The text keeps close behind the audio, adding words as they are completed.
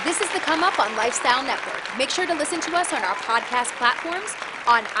The Come Up on Lifestyle Network. Make sure to listen to us on our podcast platforms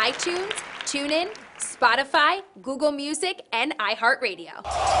on iTunes, TuneIn, Spotify, Google Music, and iHeartRadio.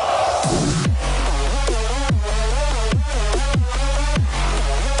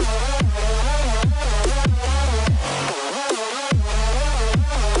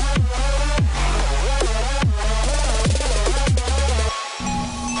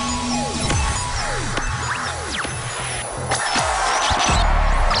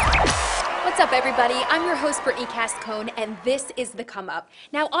 What's up, everybody? I'm your host, Brittany Cascone, and this is The Come Up.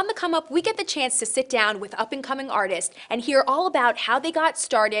 Now, on The Come Up, we get the chance to sit down with up-and-coming artists and hear all about how they got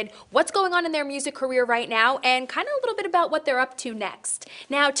started, what's going on in their music career right now, and kind of a little bit about what they're up to next.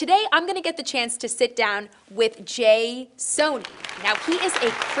 Now, today, I'm going to get the chance to sit down with JSony. Now, he is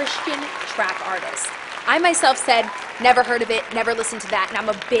a Christian trap artist. I myself said, never heard of it, never listened to that, and I'm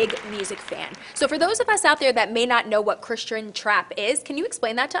a big music fan. So for those of us out there that may not know what Christian trap is, can you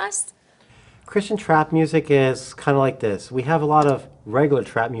explain that to us? Christian trap music is kind of like this. We have a lot of regular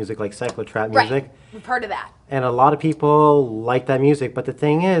trap music, like secular trap music. Right, we've heard of that. And a lot of people like that music, but the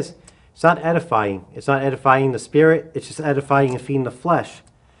thing is, it's not edifying. It's not edifying the spirit, it's just edifying and feeding the flesh.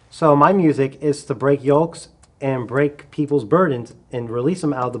 So my music is to break yokes and break people's burdens and release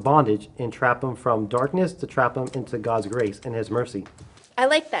them out of the bondage and trap them from darkness to trap them into God's grace and His mercy. I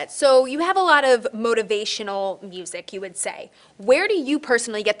like that. So you have a lot of motivational music, you would say. Where do you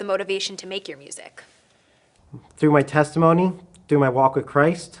personally get the motivation to make your music? Through my testimony, through my walk with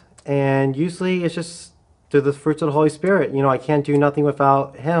Christ, and usually it's just through the fruits of the Holy Spirit. You know, I can't do nothing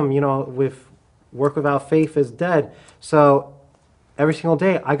without Him. You know, work without faith is dead. So every single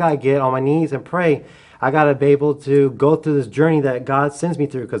day, I got to get on my knees and pray. I got to be able to go through this journey that God sends me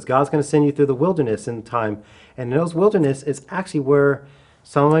through, because God's going to send you through the wilderness in time. And in those wilderness is actually where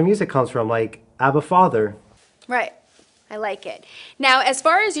some of my music comes from, like Abba Father. Right. I like it. Now, as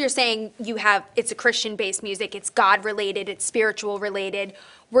far as you're saying it's a Christian-based music, it's God-related, it's spiritual-related.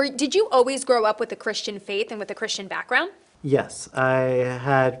 Did you always grow up with a Christian faith and with a Christian background? Yes. I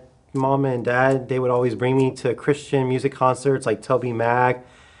had mom and dad. They would always bring me to Christian music concerts like Toby Mag.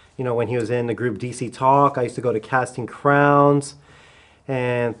 You know, when he was in the group DC Talk, I used to go to Casting Crowns.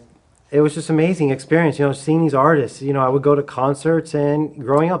 And it was just an amazing experience, you know, seeing these artists. You know, I would go to concerts, and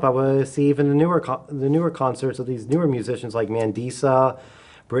growing up, I would see even the newer concerts of these newer musicians like Mandisa,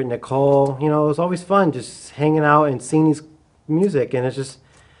 Britt Nicole. You know, it was always fun just hanging out and seeing these music, and it's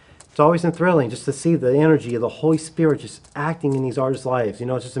always been thrilling just to see the energy of the Holy Spirit just acting in these artists' lives. You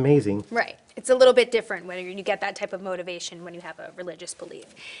know, it's just amazing. Right. It's a little bit different when you get that type of motivation when you have a religious belief.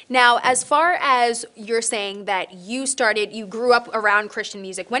 Now, as far as you're saying that you grew up around Christian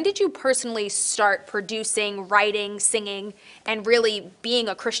music, when did you personally start producing, writing, singing, and really being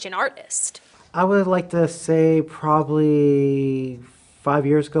a Christian artist? I would like to say probably 8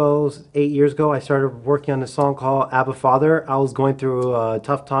 years ago, I started working on a song called Abba Father. I was going through a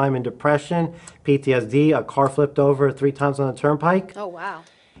tough time in depression, PTSD, a car flipped over 3 times on the turnpike. Oh, wow.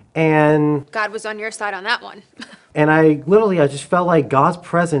 And God was on your side on that one. And I just felt like God's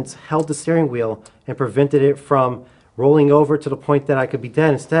presence held the steering wheel and prevented it from rolling over to the point that I could be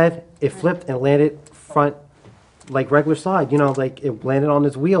dead. Instead, it flipped and landed front like regular side, you know, like it landed on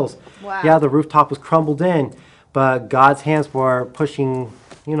its wheels. Wow. Yeah, the rooftop was crumbled in, but God's hands were pushing,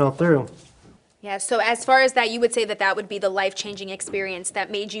 you know, through. Yeah, so as far as that, you would say that would be the life-changing experience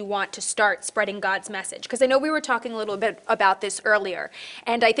that made you want to start spreading God's message. Because I know we were talking a little bit about this earlier.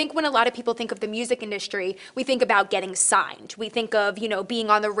 And I think when a lot of people think of the music industry, we think about getting signed. We think of, you know,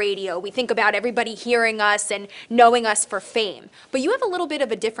 being on the radio. We think about everybody hearing us and knowing us for fame. But you have a little bit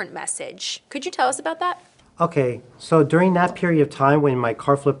of a different message. Could you tell us about that? Okay, so during that period of time when my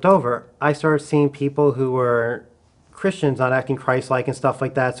car flipped over, I started seeing people who were Christians not acting Christ-like and stuff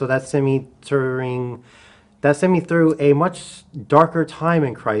like that. So that sent me through a much darker time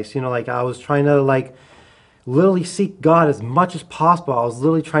in Christ. You know, like I was trying to literally seek God as much as possible. I was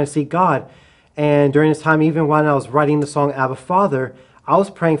literally trying to seek God. And during this time, even when I was writing the song Abba Father, I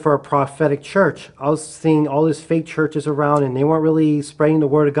was praying for a prophetic church. I was seeing all these fake churches around, and they weren't really spreading the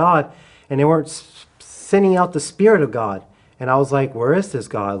word of God, and they weren't sending out the Spirit of God. And I was like, where is this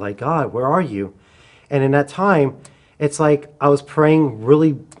God? Like, God, where are you? And in that time, it's like I was praying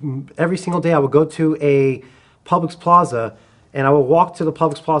really every single day. I would go to a Publix Plaza, and I would walk to the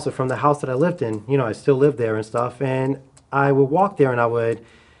Publix Plaza from the house that I lived in. You know, I still lived there and stuff. And I would walk there, and I would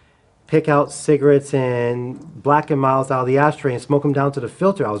pick out cigarettes and Black and Milds out of the ashtray and smoke them down to the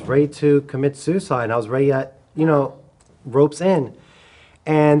filter. I was ready to commit suicide, and I was ready at, you know, ropes in.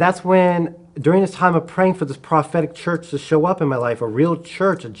 And that's when, during this time of praying for this prophetic church to show up in my life, a real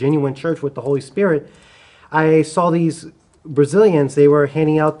church, a genuine church with the Holy Spirit, I saw these Brazilians, they were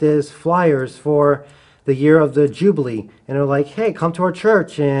handing out these flyers for the year of the Jubilee. And they're like, hey, come to our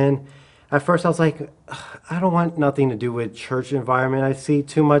church. And at first I was like, "Ugh, I don't want nothing to do with church environment. I see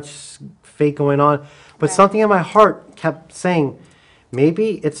too much fake going on. But Right. something in my heart kept saying,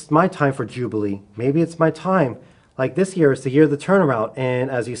 maybe it's my time for Jubilee. Maybe it's my time. Like this year is the year of the turnaround.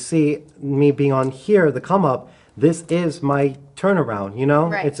 And as you see me being on here, the come up, this is my turnaround, you know?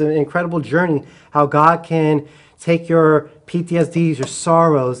 Right. It's an incredible journey how God can take your PTSDs, your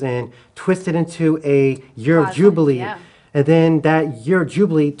sorrows, and twist it into a year of Positive, Jubilee. yeah. And then that year of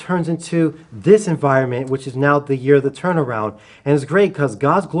Jubilee turns into this environment, which is now the year of the turnaround. And it's great because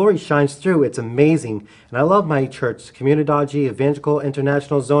God's glory shines through. It's amazing. And I love my church, Comunidade Evangelical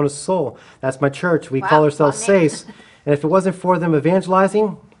International Zone of Soul. That's my church. We Wow, call ourselves fun name. SACE. And if it wasn't for them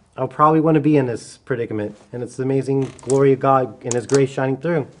evangelizing, I probably wouldn't be in this predicament. And it's the amazing glory of God and His grace shining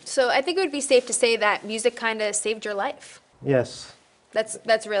through. So I think it would be safe to say that music kind of saved your life. Yes.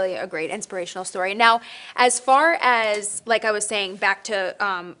 That's really a great inspirational story. Now, as far as, like I was saying, back to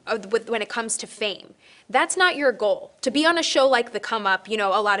when it comes to fame, that's not your goal. To be on a show like The Come Up, you know,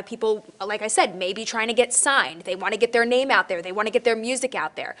 a lot of people, like I said, maybe trying to get signed. They want to get their name out there. They want to get their music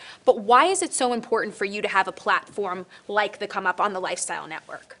out there. But why is it so important for you to have a platform like The Come Up on the Lifestyle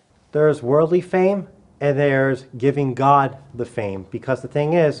Network? There's worldly fame and there's giving God the fame. Because the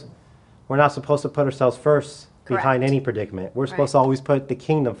thing is, we're not supposed to put ourselves first behind Correct. any predicament. We're supposed Right. to always put the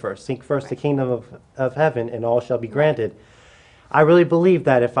kingdom first. Seek first the Right. kingdom of heaven and all shall be granted. I really believe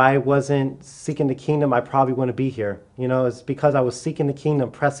that if I wasn't seeking the kingdom, I probably wouldn't be here. You know, it's because I was seeking the kingdom,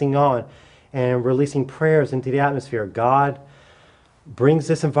 pressing on and releasing prayers into the atmosphere. God brings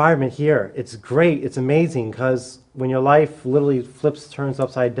this environment here. It's great. It's amazing because when your life literally turns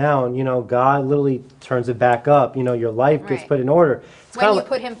upside down, you know, God literally turns it back up. You know, your life gets Right. put in order. It's When kinda you like-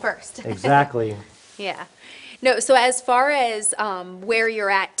 put him first. Exactly. Yeah. No, so as far as where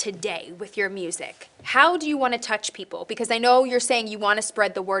you're at today with your music, how do you want to touch people? Because I know you're saying you want to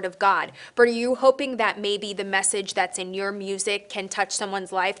spread the word of God, but are you hoping that maybe the message that's in your music can touch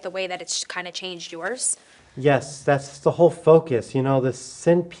someone's life the way that it's kind of changed yours? Yes, that's the whole focus, you know, to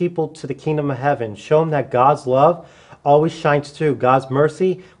send people to the kingdom of heaven. Show them that God's love always shines through. God's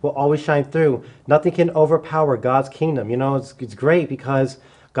mercy will always shine through. Nothing can overpower God's kingdom. You know, it's great because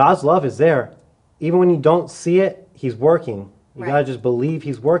God's love is there. Even when you don't see it, He's working. You got to Right. just believe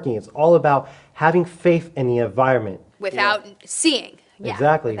He's working. It's all about having faith in the environment. Without seeing. Yeah,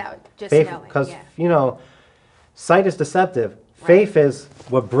 Exactly. Without just Faith, knowing. because, Yeah. you know, sight is deceptive. Faith is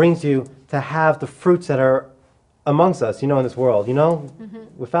what brings you to have the fruits that are amongst us, you know, in this world, you know?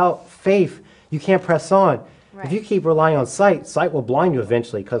 Without faith, you can't press on. Right. If you keep relying on sight, sight will blind you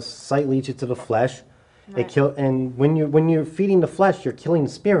eventually because sight leads you to the flesh. Right. And when you're feeding the flesh, you're killing the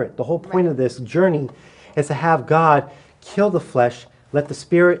spirit. The whole point of this journey is to have God kill the flesh, let the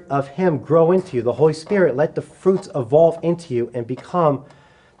spirit of Him grow into you. The Holy Spirit, let the fruits evolve into you and become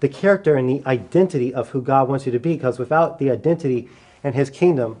the character and the identity of who God wants you to be. Because without the identity and His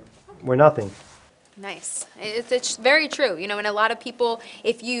kingdom, we're nothing. Nice. It's very true. You know, and a lot of people,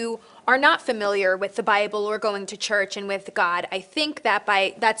 if you are not familiar with the Bible or going to church and with God, I think that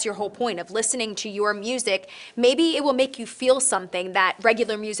that's your whole point of listening to your music. Maybe it will make you feel something that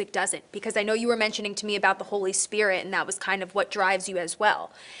regular music doesn't, because I know you were mentioning to me about the Holy Spirit, and that was kind of what drives you as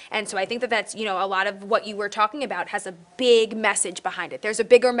well. And so I think that that's, you know, a lot of what you were talking about has a big message behind it. There's a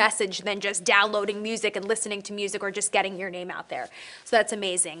bigger message than just downloading music and listening to music or just getting your name out there. So that's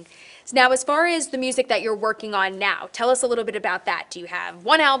amazing. So now, as far as the music that you're working on now, tell us a little bit about that. Do you have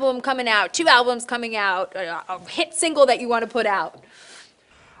one album coming out, 2 albums coming out, a hit single that you want to put out?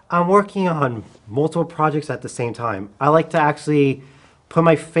 I'm working on multiple projects at the same time. I like to actually put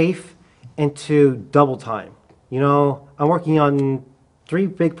my faith into double time. You know, I'm working on 3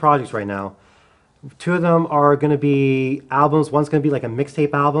 big projects right now. 2 of them are going to be albums. One's going to be like a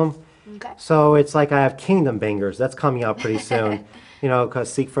mixtape album. Okay. So it's like I have Kingdom Bangers. That's coming out pretty soon. You know,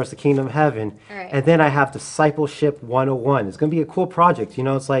 because seek first the kingdom of heaven. All right. And then I have Discipleship 101. It's going to be a cool project. You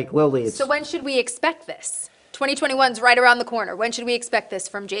know, it's like, Lily, it's... So when should we expect this? 2021's right around the corner. When should we expect this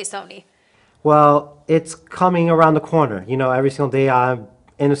from JSony? Well, it's coming around the corner. You know, every single day I'm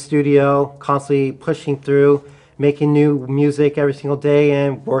in the studio, constantly pushing through, making new music every single day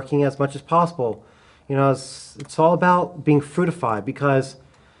and working as much as possible. You know, it's all about being fruitified because,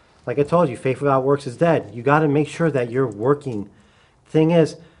 like I told you, faith without works is dead. You got to make sure that you're working. Thing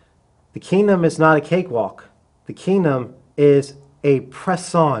is, the kingdom is not a cakewalk. The kingdom is a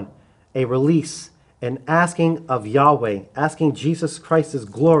press on, a release, an asking of Yahweh, asking Jesus Christ's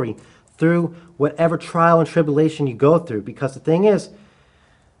glory through whatever trial and tribulation you go through. Because the thing is,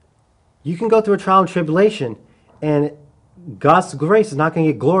 you can go through a trial and tribulation, and God's grace is not going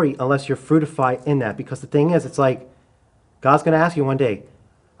to get glory unless you're fruitified in that. Because the thing is, it's like God's going to ask you one day,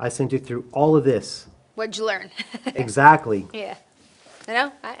 I sent you through all of this. What'd you learn? Exactly. Yeah.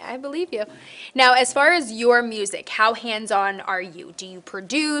 I believe you. Now, as far as your music, how hands-on are you? Do you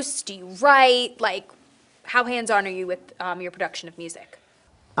produce? Do you write? Like, how hands-on are you with your production of music?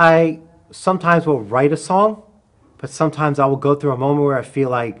 I sometimes will write a song, but sometimes I will go through a moment where I feel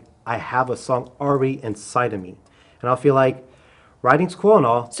like I have a song already inside of me. And I'll feel like writing's cool and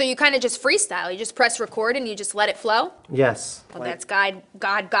all. So you kind of just freestyle. You just press record and you just let it flow? Yes. Well, that's God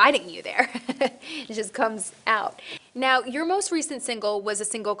guiding you there. It just comes out. Now, your most recent single was a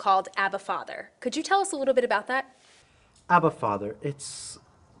single called Abba Father. Could you tell us a little bit about that? Abba Father, it's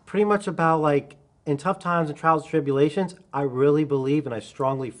pretty much about like in tough times and trials and tribulations, I really believe and I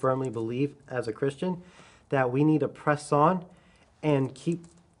strongly, firmly believe as a Christian that we need to press on and keep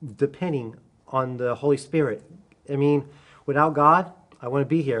depending on the Holy Spirit. I mean, without God, I wouldn't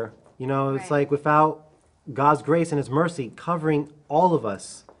be here. You know, it's Right. like without God's grace and His mercy covering all of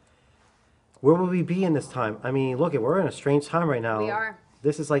us, where would we be in this time? I mean, look, we're in a strange time right now. We are.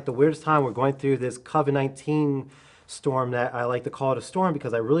 This is like the weirdest time. We're going through this COVID-19 storm that I like to call it a storm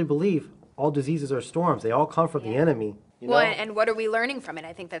because I really believe all diseases are storms. They all come from the enemy. You know? Well, and what are we learning from it?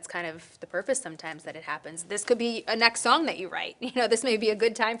 I think that's kind of the purpose sometimes that it happens. This could be a next song that you write. You know, this may be a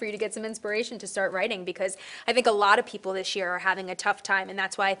good time for you to get some inspiration to start writing because I think a lot of people this year are having a tough time. And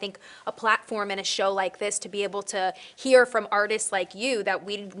that's why I think a platform and a show like this to be able to hear from artists like you that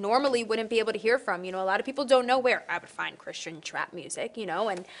we normally wouldn't be able to hear from. You know, a lot of people don't know where I would find Christian trap music, you know,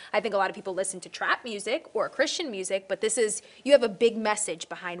 and I think a lot of people listen to trap music or Christian music, but this is, you have a big message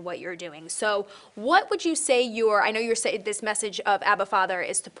behind what you're doing. So what would you say I know you're saying this message of Abba Father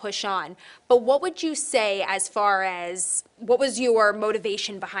is to push on, but what would you say as far as what was your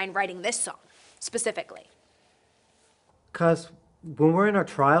motivation behind writing this song specifically? Because when we're in our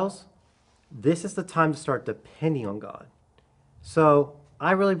trials, this is the time to start depending on God. So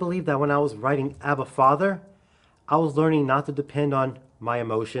I really believe that when I was writing Abba Father, I was learning not to depend on my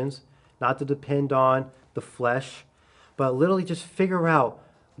emotions, not to depend on the flesh, but literally just figure out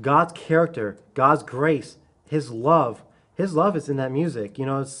God's character, God's grace, His love. His love is in that music. You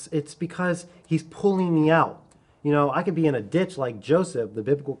know, it's because He's pulling me out. You know, I could be in a ditch like Joseph, the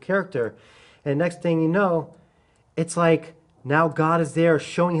biblical character, and next thing you know, it's like now God is there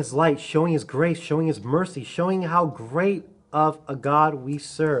showing His light, showing His grace, showing His mercy, showing how great of a God we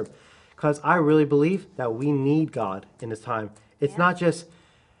serve. Because I really believe that we need God in this time. It's not just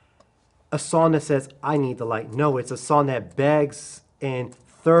a song that says, I need the light. No, it's a song that begs and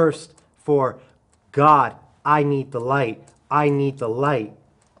thirsts for God. I need the light. I need the light.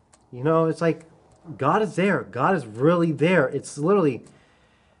 You know, it's like God is there. God is really there. It's literally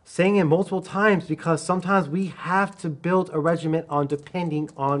saying it multiple times because sometimes we have to build a regiment on depending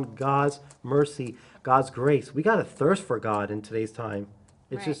on God's mercy, God's grace. We got to thirst for God in today's time.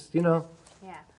 It's Right. just, you know. Yeah.